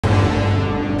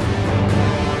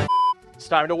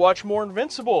time to watch more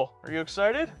Invincible. Are you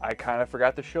excited? I kind of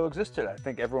forgot the show existed. I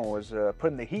think everyone was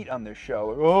putting the heat on this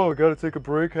show. Oh, I gotta take a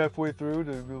break halfway through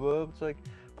to love. It's like,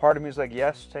 part of me is like,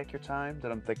 yes, take your time.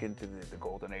 Then I'm thinking to the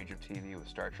golden age of TV with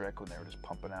Star Trek when they were just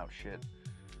pumping out shit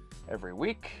every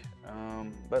week.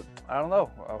 But I don't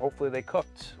know. Hopefully they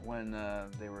cooked when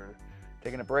they were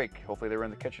taking a break. Hopefully they were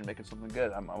in the kitchen making something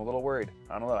good. I'm a little worried.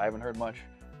 I don't know. I haven't heard much.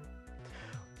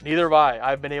 Neither have I.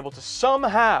 I've been able to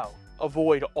somehow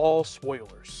avoid all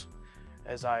spoilers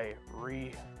as I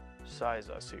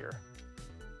resize us here.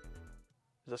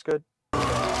 Is this good?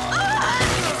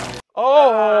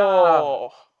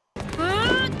 Oh!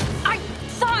 I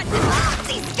thought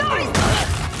these guys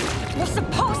were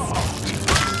supposed.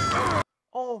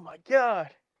 Oh my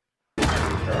god!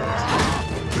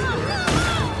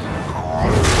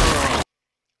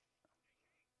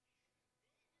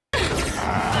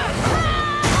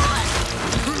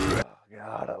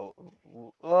 God,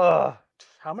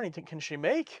 how many can she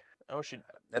make? Oh,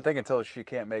 I think until she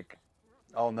can't make.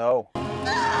 Oh no!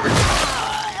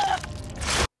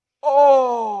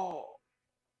 Oh!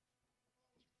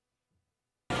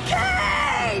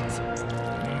 Kate!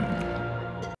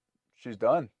 She's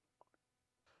done.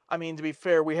 I mean, to be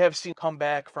fair, we have seen come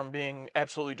back from being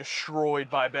absolutely destroyed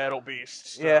by battle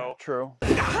beasts. So. Yeah, true.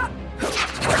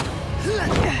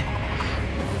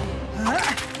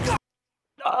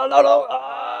 No.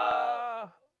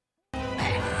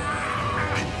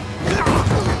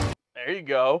 There you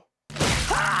go.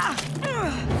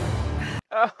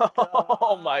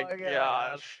 Oh my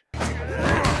gosh.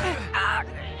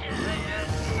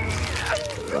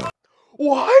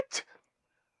 What?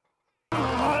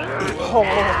 Oh.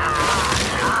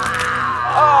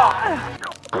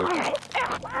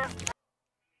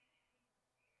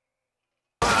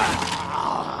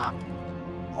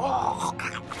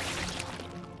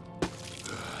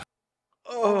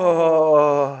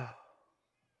 Oh.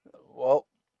 Well,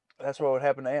 that's what would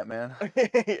happen to Ant-Man.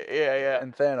 Yeah.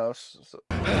 And Thanos. So.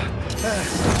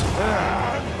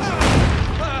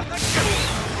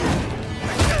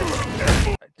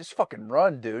 Just fucking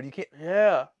run, dude. You can't.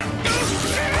 Yeah.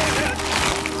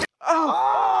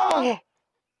 Oh.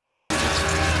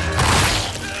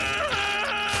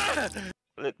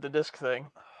 The disc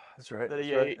thing. That's right. That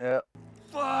he That's right. ate. Yeah.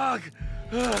 Fuck!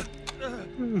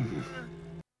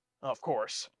 Of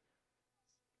course.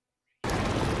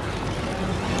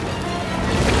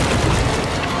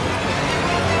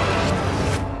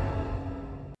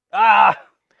 Ah!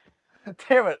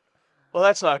 Damn it. Well,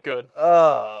 that's not good.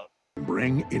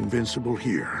 Bring Invincible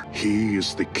here. He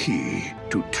is the key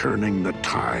to turning the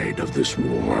tide of this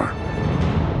war.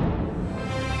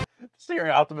 Seeing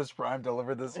Optimus Prime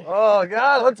deliver this. Oh,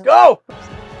 God, let's go!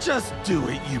 Just do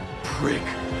it, you prick.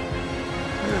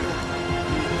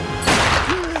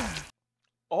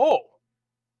 Oh.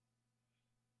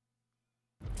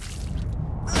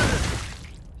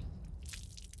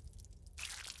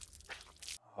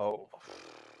 Oh.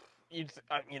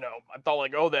 You know, I thought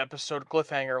like, oh, the episode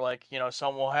cliffhanger, like, you know,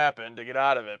 something will happen to get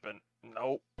out of it, but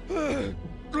nope.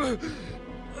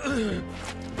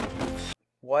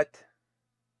 What?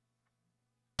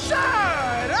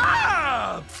 Shut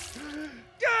up!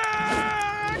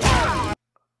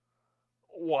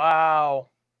 Wow.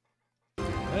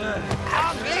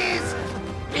 Please!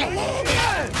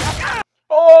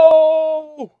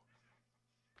 Oh!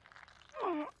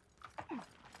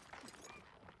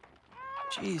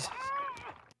 Jesus.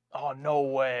 Oh, no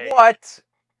way. What?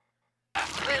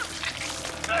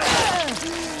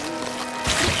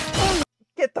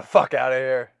 Get the fuck out of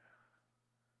here.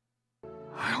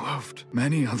 I loved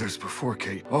many others before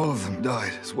Kate. All of them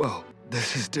died as well.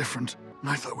 This is different.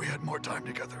 I thought we had more time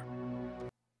together.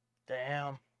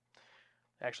 Damn.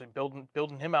 Actually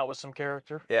building him out with some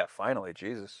character. Yeah, finally,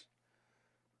 Jesus.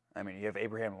 I mean, you have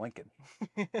Abraham Lincoln.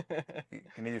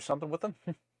 Can you do something with him?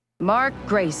 Mark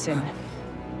Grayson.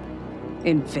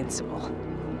 Invincible.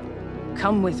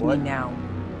 Come with me now,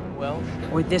 Well.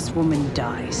 or this woman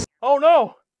dies. Oh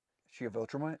no! Is she a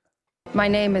Viltrumite? My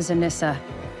name is Anissa,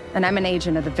 and I'm an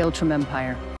agent of the Viltrum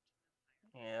Empire.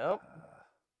 Yep.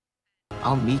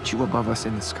 I'll meet you above us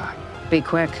in the sky. Be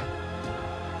quick.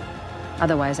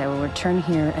 Otherwise, I will return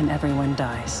here and everyone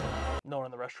dies. No one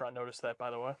in the restaurant noticed that, by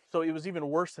the way. So it was even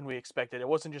worse than we expected. It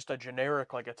wasn't just a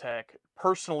generic, like, attack. It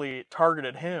personally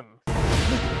targeted him.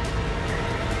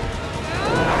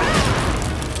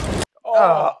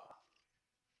 Oh!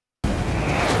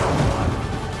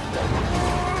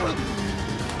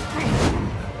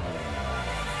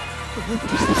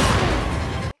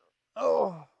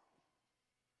 Oh.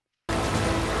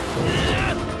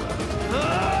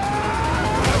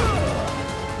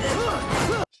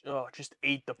 Oh. Oh, just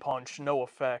ate the punch, no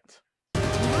effect.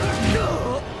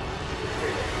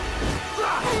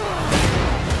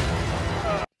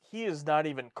 He is not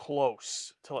even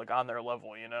close to like on their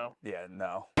level, you know? Yeah,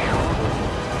 no.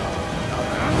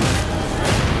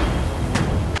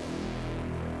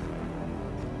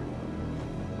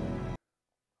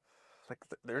 Like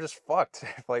they're just fucked.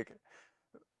 Like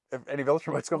if any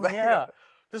Viltrumites come back. Yeah,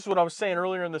 this is what I was saying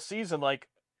earlier in the season. Like,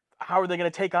 how are they going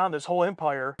to take on this whole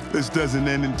empire? This doesn't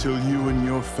end until you and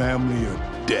your family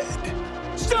are dead.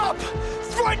 Stop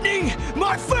threatening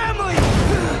my family!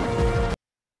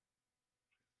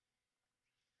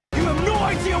 You have no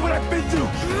idea what I've been through!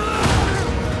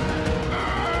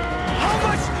 How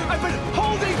much I've been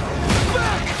holding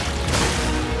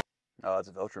back! Oh, that's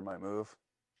a Viltrumite move.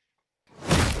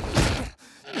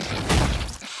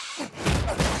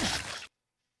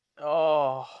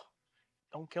 Oh,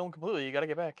 don't kill him completely. You got to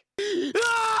get back.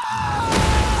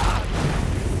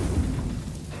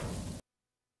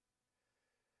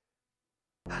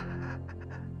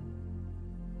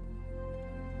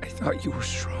 I thought you were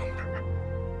stronger.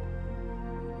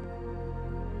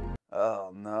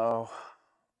 Oh no.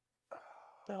 What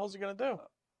the hell's he going to do?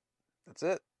 That's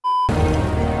it.